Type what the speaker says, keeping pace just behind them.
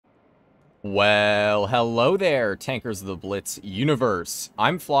Well, hello there, Tankers of the Blitz universe.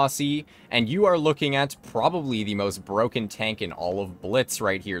 I'm Flossie, and you are looking at probably the most broken tank in all of Blitz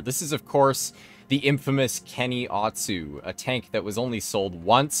right here. This is, of course, the infamous Kenny Otsu, a tank that was only sold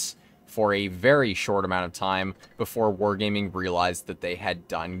once for a very short amount of time before Wargaming realized that they had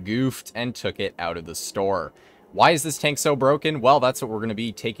done goofed and took it out of the store. Why is this tank so broken? Well, that's what we're going to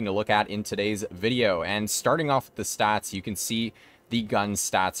be taking a look at in today's video. And starting off with the stats, you can see the gun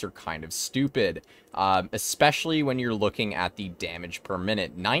stats are kind of stupid, especially when you're looking at the damage per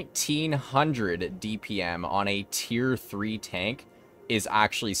minute. 1900 DPM on a tier 3 tank is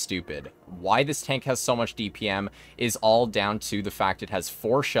actually stupid. Why this tank has so much DPM is all down to the fact it has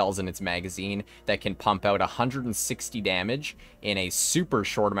 4 shells in its magazine that can pump out 160 damage in a super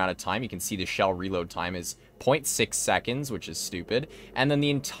short amount of time. You can see the shell reload time is 0.6 seconds, which is stupid. And then the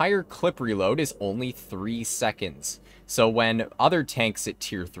entire clip reload is only 3 seconds. So when other tanks at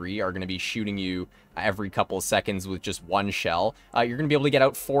tier 3 are going to be shooting you every couple of seconds with just 1 shell, you're going to be able to get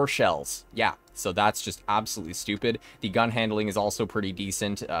out 4 shells. Yeah, so that's just absolutely stupid. The gun handling is also pretty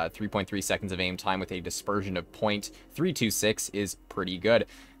decent. 3.3 seconds of aim time with a dispersion of 0.326 is pretty good.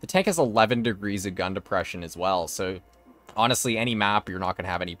 The tank has 11 degrees of gun depression as well, so honestly, any map, you're not going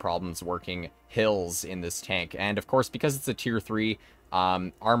to have any problems working hills in this tank. And of course, because it's a tier 3,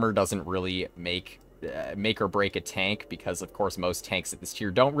 armor doesn't really make or break a tank, because of course most tanks at this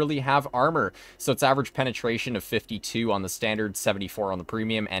tier don't really have armor. So its average penetration of 52 on the standard, 74 on the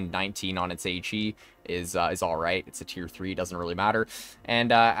premium, and 19 on its HE is all right. It's a tier 3, doesn't really matter.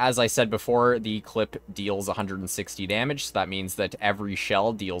 And as I said before, the clip deals 160 damage, so that means that every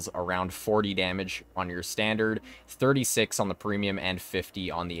shell deals around 40 damage on your standard, 36 on the premium, and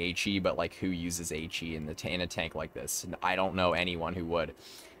 50 on the HE. But like, who uses HE in a tank like this? I don't know anyone who would.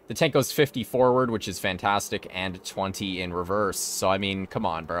 The tank goes 50 forward, which is fantastic, and 20 in reverse. So, I mean, come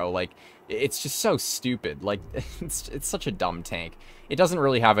on, bro. Like, it's just so stupid. Like, it's such a dumb tank. It doesn't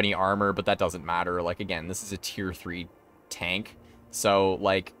really have any armor, but that doesn't matter. Like, again, this is a tier 3 tank. So,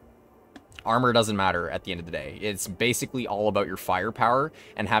 like, armor doesn't matter at the end of the day. It's basically all about your firepower,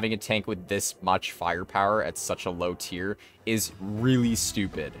 and having a tank with this much firepower at such a low tier is really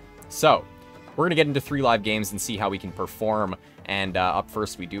stupid. So, we're going to get into 3 live games and see how we can perform. And up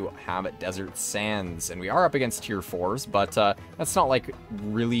first, we do have Desert Sands, and we are up against tier 4s, but that's not, like,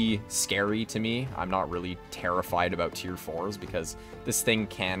 really scary to me. I'm not really terrified about tier 4s, because this thing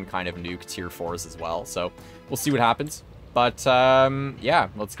can kind of nuke tier 4s as well, so we'll see what happens. But, yeah,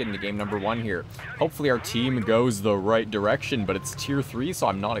 let's get into game number 1 here. Hopefully our team goes the right direction, but it's tier 3, so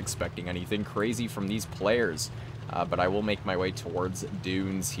I'm not expecting anything crazy from these players. But I will make my way towards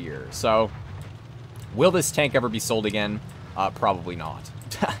Dunes here. So, will this tank ever be sold again? Probably not.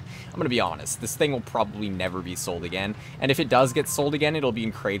 I'm gonna be honest, this thing will probably never be sold again, and if it does get sold again, it'll be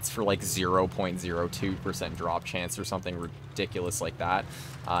in crates for like 0.02% drop chance or something ridiculous like that.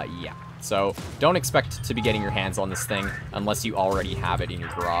 Yeah, so don't expect to be getting your hands on this thing unless you already have it in your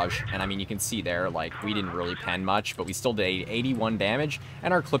garage. And I mean, you can see there, like, we didn't really pen much, but we still did 81 damage,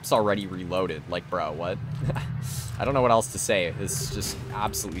 and our clip's already reloaded. Like, bro, what? I don't know what else to say. This is just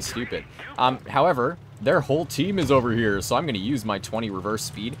absolutely stupid. However, their whole team is over here, so I'm going to use my 20 reverse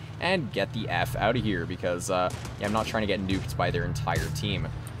speed and get the F out of here, because yeah, I'm not trying to get nuked by their entire team.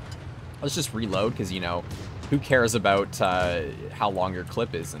 Let's just reload, because, you know, who cares about how long your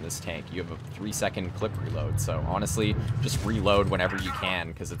clip is in this tank? You have a 3-second clip reload, so honestly, just reload whenever you can,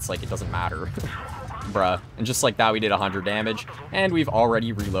 because it's like, it doesn't matter. Bruh. And just like that, we did 100 damage, and we've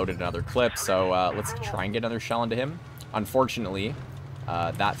already reloaded another clip, so let's try and get another shell into him. Unfortunately,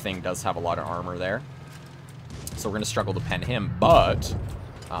 that thing does have a lot of armor there, so we're going to struggle to pen him, but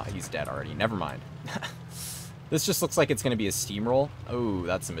he's dead already. Never mind. This just looks like it's going to be a steamroll. Oh,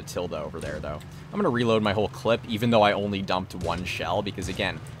 that's a Matilda over there, though. I'm going to reload my whole clip, even though I only dumped 1 shell, because,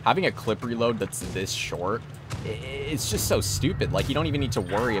 again, having a clip reload that's this short, it's just so stupid. Like, you don't even need to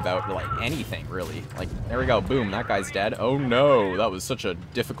worry about, like, anything, really. Like, there we go. Boom, that guy's dead. Oh, no, that was such a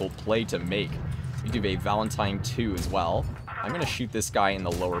difficult play to make. We do a Valentine 2 as well. I'm going to shoot this guy in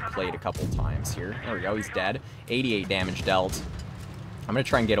the lower plate a couple times here. There we go, he's dead. 88 damage dealt. I'm going to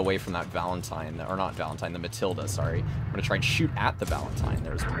try and get away from that Valentine, or not Valentine, the Matilda, sorry. I'm going to try and shoot at the Valentine.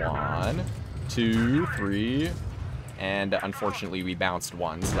 There's 1, 2, 3, and unfortunately we bounced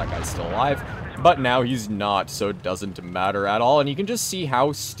 1, so that guy's still alive. But now he's not, so it doesn't matter at all. And you can just see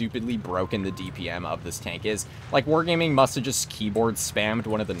how stupidly broken the DPM of this tank is. Like, Wargaming must have just keyboard spammed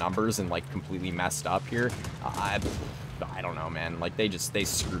one of the numbers and, like, completely messed up here. I don't know, man. Like, they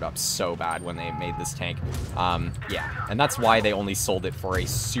screwed up so bad when they made this tank. Yeah, and that's why they only sold it for a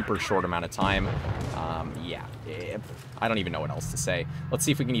super short amount of time. Yeah, I don't even know what else to say. Let's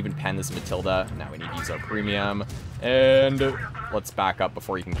see if we can even pen this Matilda. Now we need to use our premium. And let's back up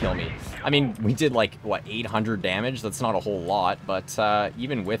before you can kill me. I mean, we did like, what, 800 damage? That's not a whole lot, but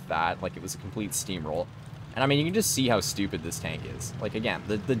even with that, like, it was a complete steamroll. And I mean, you can just see how stupid this tank is. Like, again,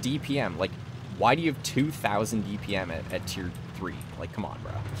 the DPM, like, why do you have 2,000 DPM at tier 3? Like, come on,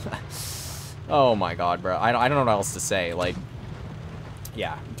 bro. Oh my god, bro. I don't know what else to say. Like,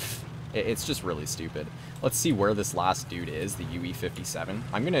 yeah, it's just really stupid. Let's see where this last dude is, the UE57.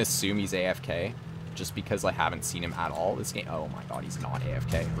 I'm going to assume he's AFK, just because I haven't seen him at all this game. Oh my god, he's not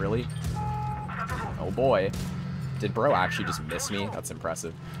AFK. Really? Oh boy. Did bro actually just miss me? That's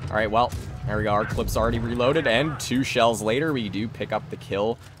impressive. Alright, well, there we go. Our clip's already reloaded, and 2 shells later, we do pick up the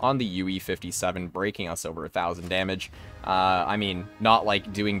kill on the UE57, breaking us over 1,000 damage. I mean, not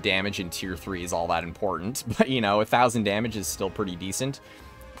like doing damage in tier 3 is all that important, but, you know, 1,000 damage is still pretty decent.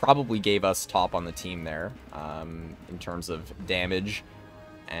 Probably gave us top on the team there, in terms of damage.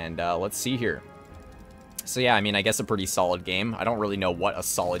 And let's see here. So yeah, I mean, I guess a pretty solid game. I don't really know what a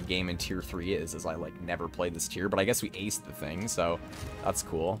solid game in tier 3 is, as I, like, never played this tier, but I guess we aced the thing, so that's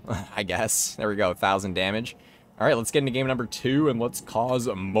cool, I guess. There we go, 1,000 damage. Alright, let's get into game number 2, and let's cause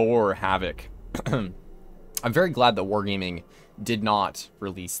more havoc. I'm very glad that Wargaming did not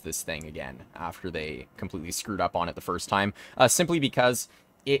release this thing again after they completely screwed up on it the first time, simply because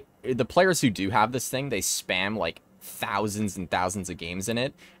the players who do have this thing, they spam, like, thousands and thousands of games in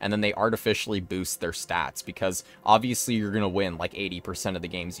it, and then they artificially boost their stats, because obviously you're going to win like 80% of the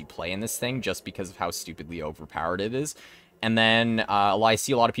games you play in this thing just because of how stupidly overpowered it is. And then I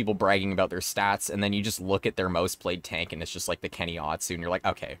see a lot of people bragging about their stats, and then you just look at their most played tank and it's just like the Kenny Otsu, and you're like,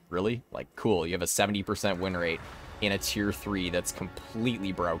 okay, really? Like, cool, you have a 70% win rate in a tier 3 that's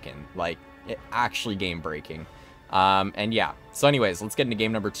completely broken, like, actually game breaking. And yeah, so anyways, let's get into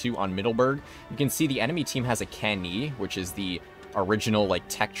game number 2 on Middleburg. You can see the enemy team has a Kenny, which is the original, like,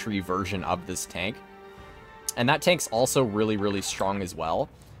 tech tree version of this tank. And that tank's also really, really strong as well.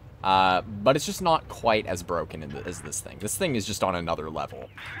 But it's just not quite as broken as this thing. This thing is just on another level.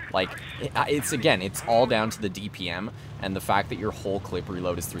 Like, again, it's all down to the DPM and the fact that your whole clip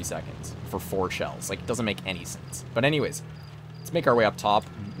reload is 3 seconds for 4 shells. Like, it doesn't make any sense. But anyways, let's make our way up top.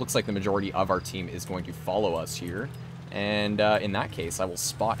 Looks like the majority of our team is going to follow us here. And in that case, I will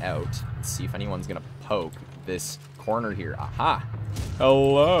spot out and see if anyone's going to poke this corner here. Aha!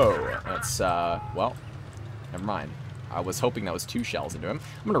 Hello! That's, well, never mind. I was hoping that was 2 shells into him.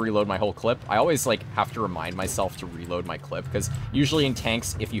 I'm going to reload my whole clip. I always, like, have to remind myself to reload my clip, because usually in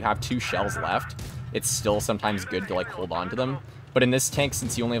tanks, if you have 2 shells left, it's still sometimes good to, like, hold on to them. But in this tank,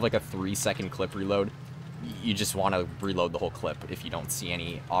 since you only have, like, a 3-second clip reload, you just want to reload the whole clip if you don't see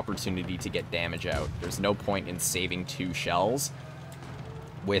any opportunity to get damage out. There's no point in saving 2 shells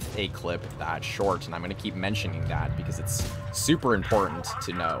with a clip that short, and I'm going to keep mentioning that because it's super important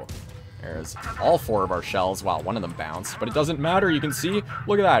to know. There's all 4 of our shells. Wow, one of them bounced, but it doesn't matter. You can see,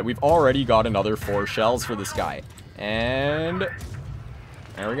 look at that. We've already got another 4 shells for this guy. And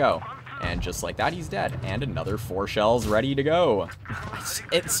there we go. And just like that, he's dead. And another 4 shells ready to go.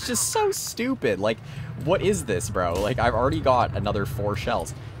 It's just so stupid. Like, what is this, bro? Like, I've already got another 4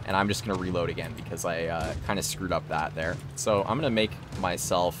 shells. And I'm just going to reload again because I kind of screwed up that there. So I'm going to make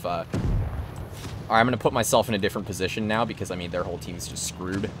myself... I'm going to put myself in a different position now because, I mean, their whole team's just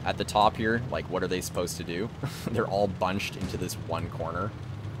screwed at the top here. Like, what are they supposed to do? They're all bunched into this one corner.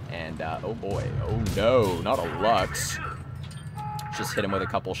 And, oh boy. Oh no, not a Lux. Just hit him with a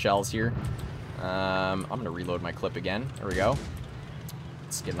couple shells here. I'm going to reload my clip again. There we go.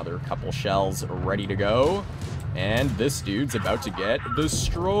 Let's get another couple shells ready to go. And this dude's about to get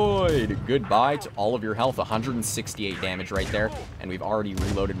destroyed. Goodbye to all of your health. 168 damage right there. And we've already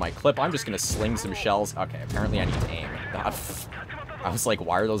reloaded my clip. I'm just going to sling some shells. Okay, apparently I need to aim. I was like,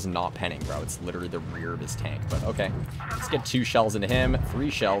 why are those not penning, bro? It's literally the rear of his tank. But okay, let's get 2 shells into him. 3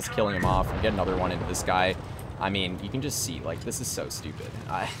 shells, killing him off. Get another one into this guy. I mean, you can just see, like, this is so stupid.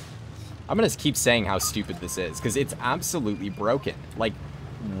 I'm going to keep saying how stupid this is, because it's absolutely broken. Like,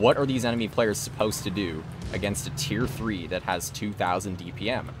 what are these enemy players supposed to do against a tier 3 that has 2,000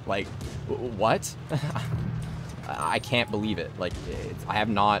 DPM? Like, what? I can't believe it. Like, I have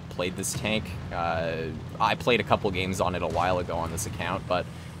not played this tank. I played a couple games on it a while ago on this account, but,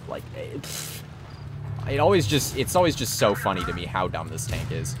 like, it's always just so funny to me how dumb this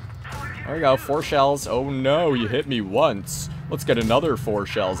tank is. There we go, 4 shells. Oh no, you hit me once. Let's get another 4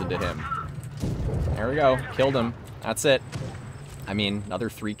 shells into him. There we go, killed him. That's it. I mean, another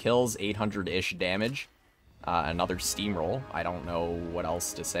 3 kills, 800-ish damage. Another steamroll. I don't know what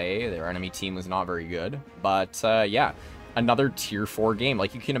else to say. Their enemy team was not very good. But, yeah. another tier 4 game.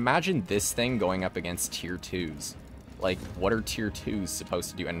 Like, you can imagine this thing going up against tier 2s. Like, what are tier 2s supposed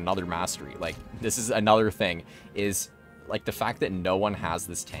to do? And another mastery. Like, this is another thing, is, like, the fact that no one has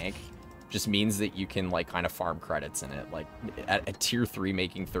this tank just means that you can, like, kind of farm credits in it. Like, at a tier 3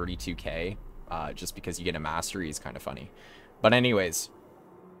 making 32k, just because you get a mastery is kind of funny. But anyways,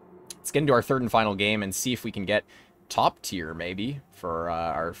 let's get into our third and final game and see if we can get top tier, maybe, for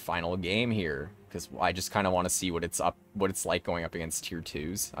our final game here. Because I just kind of want to see what it's like going up against tier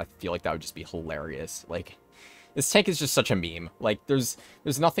 2s. I feel like that would just be hilarious. Like, this tank is just such a meme. Like, there's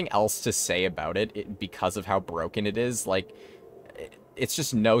nothing else to say about it, because of how broken it is. Like, it's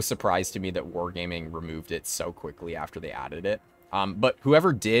just no surprise to me that Wargaming removed it so quickly after they added it. But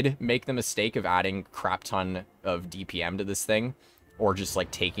whoever did make the mistake of adding crap ton of DPM to this thing, or just, like,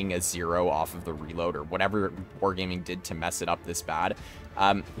 taking a 0 off of the reload, or whatever Wargaming did to mess it up this bad,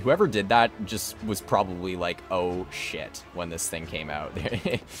 whoever did that just was probably like, oh shit, when this thing came out.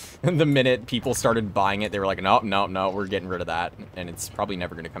 The minute people started buying it, they were like, no, no, no, we're getting rid of that. And it's probably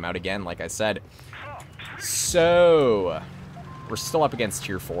never going to come out again, like I said. So, we're still up against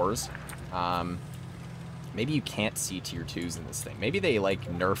tier 4s. Maybe you can't see tier 2s in this thing. Maybe they, like,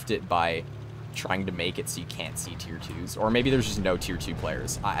 nerfed it by trying to make it so you can't see tier 2s. Or maybe there's just no tier 2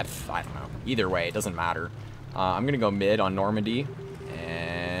 players. I don't know. Either way, it doesn't matter. I'm going to go mid on Normandy.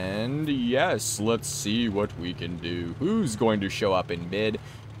 And yes, let's see what we can do. Who's going to show up in mid?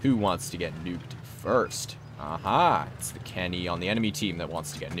 Who wants to get nuked first? Aha, it's the Kenny on the enemy team that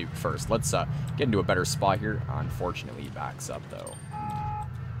wants to get nuked first. Let's get into a better spot here. Unfortunately, he backs up, though.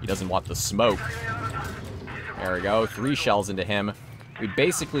 He doesn't want the smoke. There we go. 3 shells into him. We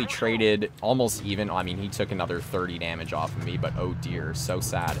basically traded almost even. I mean, he took another 30 damage off of me, but oh dear, so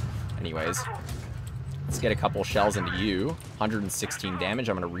sad. Anyways, let's get a couple shells into you. 116 damage.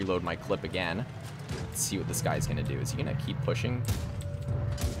 I'm going to reload my clip again. Let's see what this guy's going to do. Is he going to keep pushing?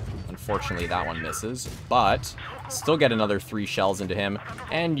 Unfortunately, that one misses, but still get another 3 shells into him.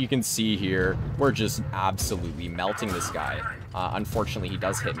 And you can see here, we're just absolutely melting this guy. Unfortunately, he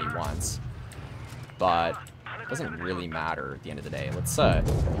does hit me once, but doesn't really matter at the end of the day. Let's,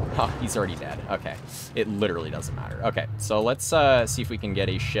 oh, he's already dead. Okay. It literally doesn't matter. Okay, so let's, see if we can get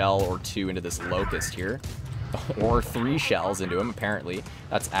a shell or 2 into this Locust here. Or 3 shells into him, apparently.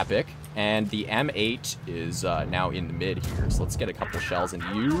 That's epic. And the M8 is, now in the mid here. So let's get a couple shells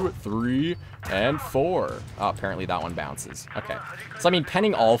into you. 3 and 4. Oh, apparently that one bounces. Okay. So, I mean,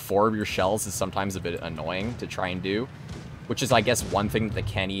 penning all 4 of your shells is sometimes a bit annoying to try and do. Which is, I guess, one thing that the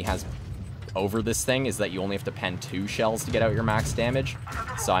Kenny has over this thing, is that you only have to pen 2 shells to get out your max damage.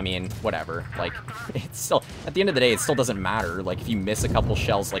 So, I mean, whatever. Like, it's still, at the end of the day, it still doesn't matter. Like, if you miss a couple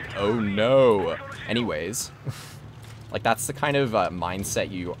shells, like, oh no. Anyways, like, that's the kind of mindset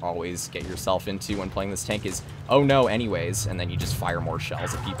you always get yourself into when playing this tank is, oh no, anyways, and then you just fire more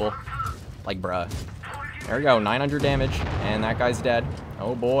shells at people. Like, bruh. There we go, 900 damage, and that guy's dead.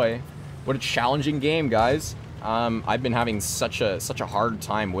 Oh boy. What a challenging game, guys. I've been having such a hard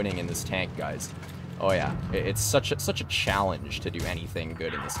time winning in this tank, guys. Oh yeah, it's such a challenge to do anything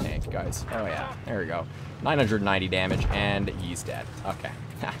good in this tank, guys. Oh yeah, there we go. 990 damage, and he's dead. Okay,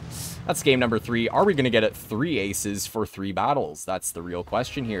 that's game number 3. Are we gonna get it 3 aces for 3 battles? That's the real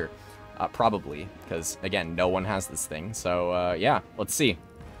question here. Probably, because again, no one has this thing. So yeah, let's see.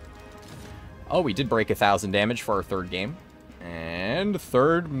 Oh, we did break 1,000 damage for our 3rd game. And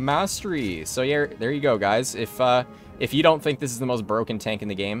 3rd mastery. So yeah, there you go, guys. If you don't think this is the most broken tank in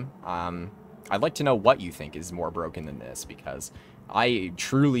the game, I'd like to know what you think is more broken than this, because I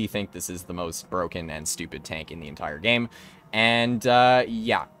truly think this is the most broken and stupid tank in the entire game. And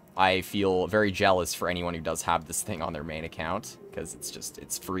yeah, I feel very jealous for anyone who does have this thing on their main account, because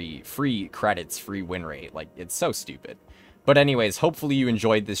it's free credits, free win rate. Like, it's so stupid. But anyways, hopefully you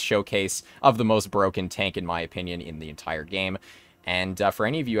enjoyed this showcase of the most broken tank, in my opinion, in the entire game. And for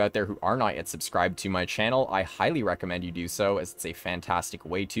any of you out there who are not yet subscribed to my channel, I highly recommend you do so, as it's a fantastic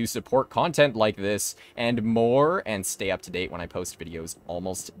way to support content like this and more, and stay up to date when I post videos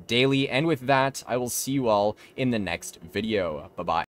almost daily. And with that, I will see you all in the next video. Bye-bye.